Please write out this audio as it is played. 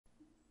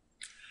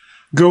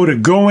go to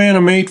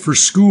GoAnimate for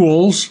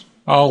Schools.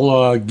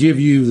 I'll give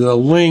you the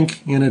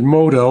link in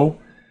Edmodo.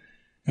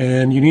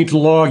 And you need to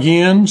log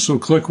in, so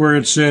click where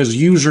it says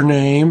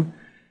username.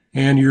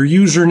 And your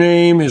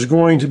username is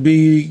going to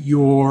be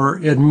your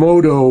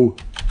Edmodo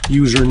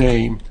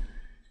username.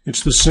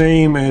 It's the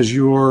same as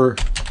your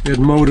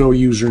Edmodo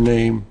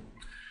username.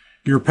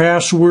 Your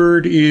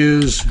password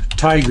is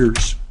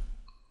Tigers.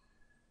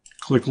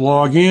 Click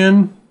log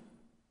in.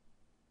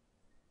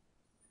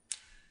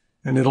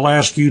 And it'll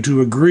ask you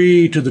to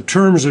agree to the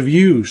terms of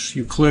use.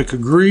 You click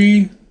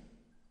agree.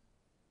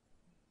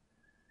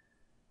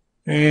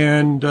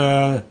 And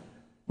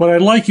what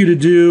I'd like you to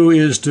do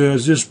is to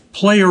just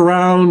play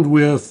around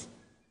with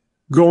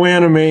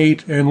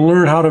GoAnimate and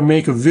learn how to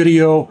make a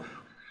video.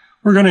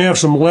 We're going to have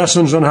some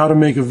lessons on how to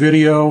make a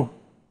video.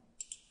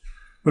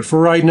 But for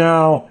right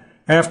now,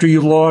 after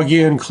you log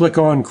in, click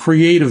on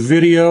Create a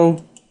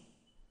Video.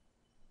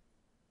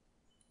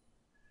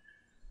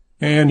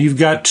 And you've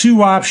got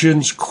two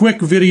options,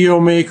 Quick Video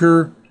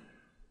Maker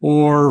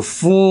or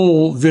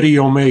Full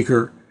Video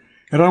Maker.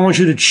 And I want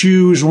you to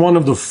choose one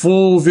of the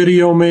full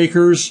video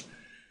makers.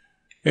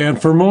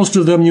 And for most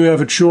of them, you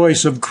have a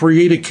choice of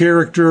create a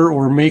character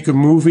or make a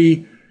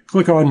movie.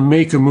 Click on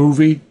Make a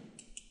Movie.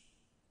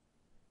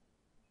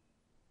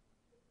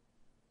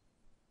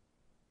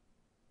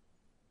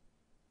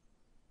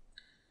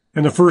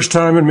 And the first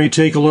time it may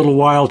take a little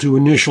while to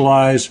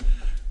initialize.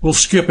 We'll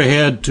skip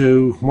ahead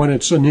to when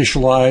it's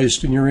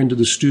initialized and you're into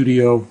the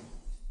studio.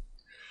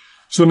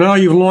 So now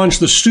you've launched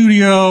the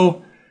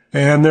studio,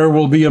 and there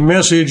will be a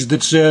message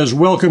that says,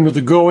 welcome to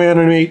the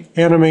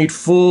GoAnimate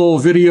Full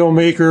Video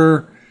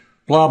Maker,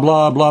 blah,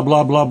 blah, blah,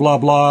 blah, blah, blah,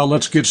 blah.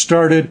 Let's get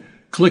started.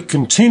 Click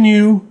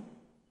Continue,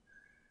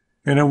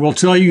 and it will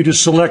tell you to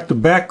select the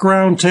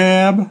Background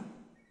tab,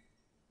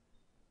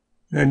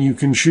 and you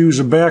can choose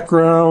a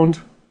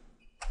background.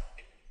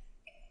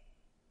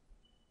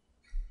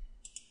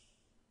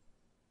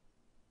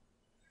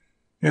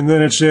 And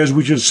then it says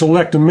we should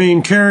select a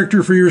main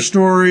character for your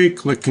story.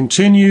 Click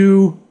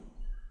Continue.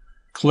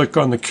 Click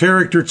on the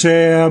Character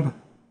tab.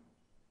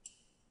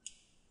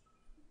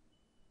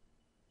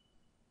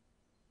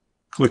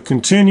 Click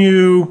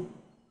Continue.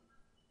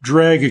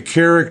 Drag a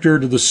character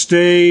to the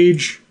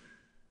stage.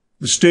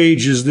 The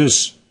stage is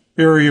this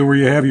area where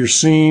you have your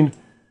scene.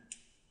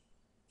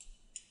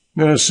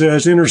 Then it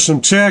says enter some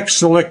text,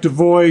 select a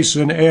voice,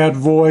 and add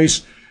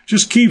voice.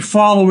 Just keep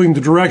following the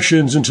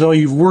directions until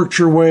you've worked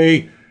your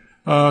way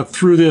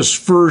through this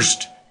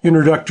first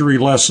introductory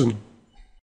lesson.